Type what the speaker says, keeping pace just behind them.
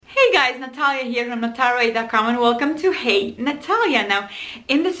guys, Natalia here from NataliaRay.com and welcome to Hey Natalia. Now,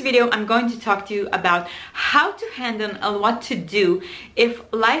 in this video, I'm going to talk to you about how to handle and what to do if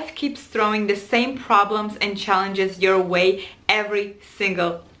life keeps throwing the same problems and challenges your way every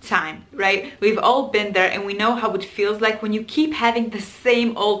single time, right? We've all been there and we know how it feels like when you keep having the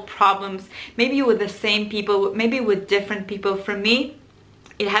same old problems, maybe with the same people, maybe with different people. For me,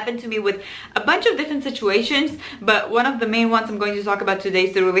 it happened to me with a bunch of different situations, but one of the main ones I'm going to talk about today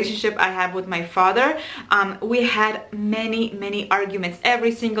is the relationship I have with my father. We had many arguments.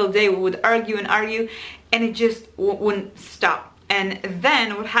 Every single day we would argue and it just wouldn't stop. And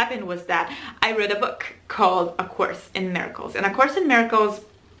then what happened was that I read a book called A Course in Miracles. And A Course in Miracles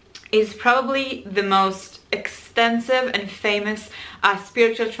is probably the most extensive and famous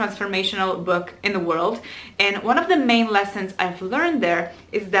spiritual transformational book in the world. And one of the main lessons I've learned there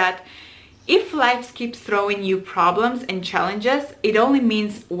is that if life keeps throwing you problems and challenges, it only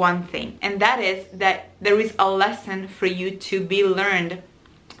means one thing, and that is that there is a lesson for you to be learned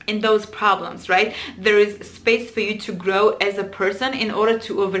in those problems, right? There is space for you to grow as a person in order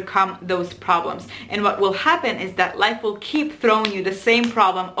to overcome those problems. And what will happen is that life will keep throwing you the same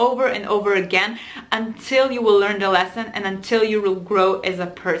problem over and over again until you will learn the lesson and until you will grow as a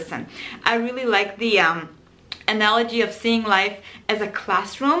person. I really like the analogy of seeing life as a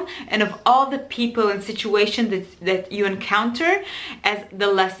classroom and of all the people and situations that you encounter as the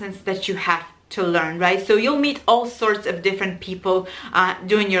lessons that you have to learn, right? So you'll meet all sorts of different people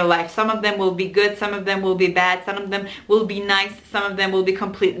during your life. Some of them will be good, some of them will be bad, some of them will be nice, some of them will be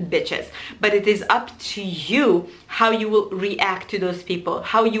complete bitches. But it is up to you how you will react to those people,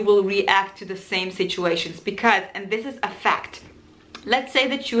 how you will react to the same situations. Because, and this is a fact, let's say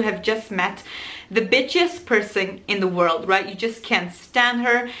that you have just met the bitchiest person in the world, right? You just can't stand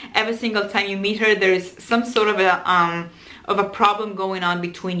her. Every single time you meet her, there is some sort of a problem going on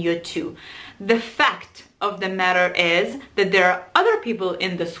between you two. The fact of the matter is that there are other people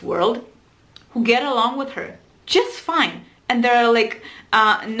in this world who get along with her just fine. And there are like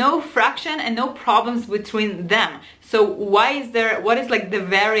no fraction and no problems between them. So what is like the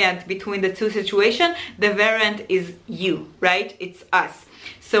variant between the two situations? The variant is you, right? It's us.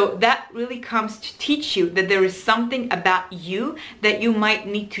 So that really comes to teach you that there is something about you that you might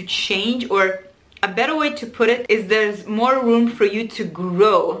need to change, or a better way to put it is there's more room for you to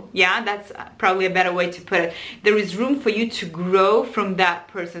grow. Yeah, that's probably a better way to put it. There is room for you to grow from that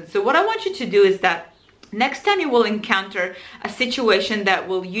person. So what I want you to do is that next time you will encounter a situation that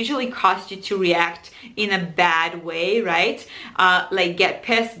will usually cause you to react in a bad way, right? Like get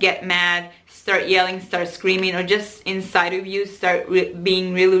pissed, get mad, start yelling, start screaming, or just inside of you start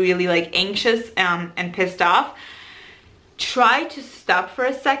being really like anxious and pissed off. Try to stop for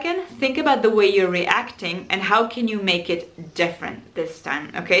a second, think about the way you're reacting and how can you make it different this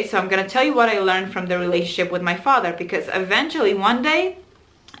time, okay? So I'm gonna tell you what I learned from the relationship with my father, because eventually one day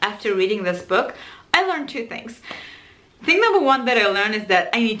after reading this book, I learned two things. Thing number one that I learned is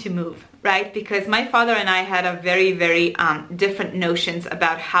that I need to move, right? Because my father and I had a very different notions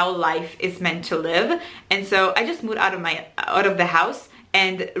about how life is meant to live. And so I just moved out of the house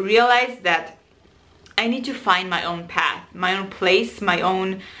and realized that I need to find my own path, my own place, my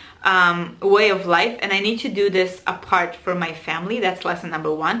own way of life, and I need to do this apart from my family. That's lesson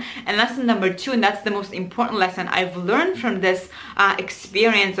number one. And lesson number two, and that's the most important lesson I've learned from this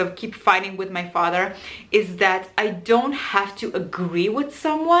experience of keep fighting with my father, is that I don't have to agree with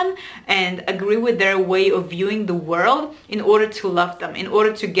someone and agree with their way of viewing the world in order to love them, in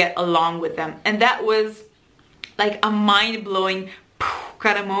order to get along with them. And that was like a mind-blowing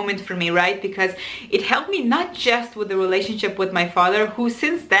kind of moment for me, right? Because it helped me not just with the relationship with my father, who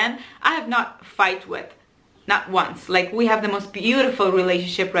since then I have not fight with, not once. Like we have the most beautiful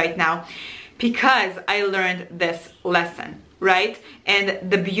relationship right now because I learned this lesson, right?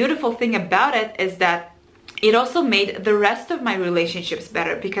 And the beautiful thing about it is that it also made the rest of my relationships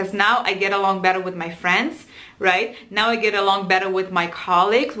better, because now I get along better with my friends, right? Now I get along better with my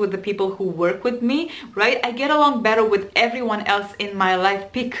colleagues, with the people who work with me, right? I get along better with everyone else in my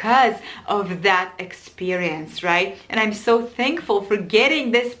life because of that experience, right? And I'm so thankful for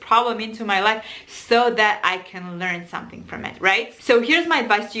getting this problem into my life so that I can learn something from it, right? So here's my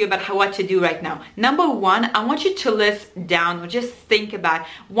advice to you about what to do right now. Number one, I want you to list down or just think about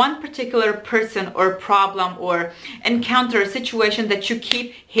one particular person or problem or encounter a situation that you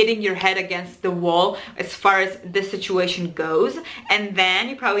keep hitting your head against the wall as far as the situation goes. And then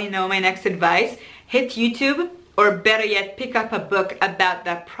you probably know my next advice: hit YouTube, or better yet, pick up a book about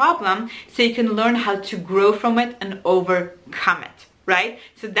that problem so you can learn how to grow from it and overcome it, right?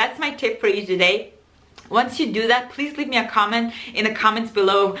 So that's my tip for you today. Once you do that, please leave me a comment in the comments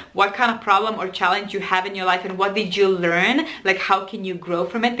below what kind of problem or challenge you have in your life and what did you learn, like how can you grow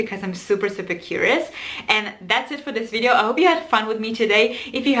from it, because I'm super curious. And that's it for this video. I hope you had fun with me today.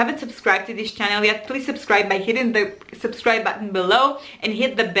 If you haven't subscribed to this channel yet, please subscribe by hitting the subscribe button below and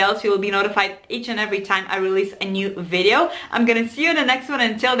hit the bell so you'll be notified each and every time I release a new video. I'm gonna see you in the next one.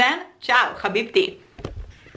 Until then, ciao, habibti.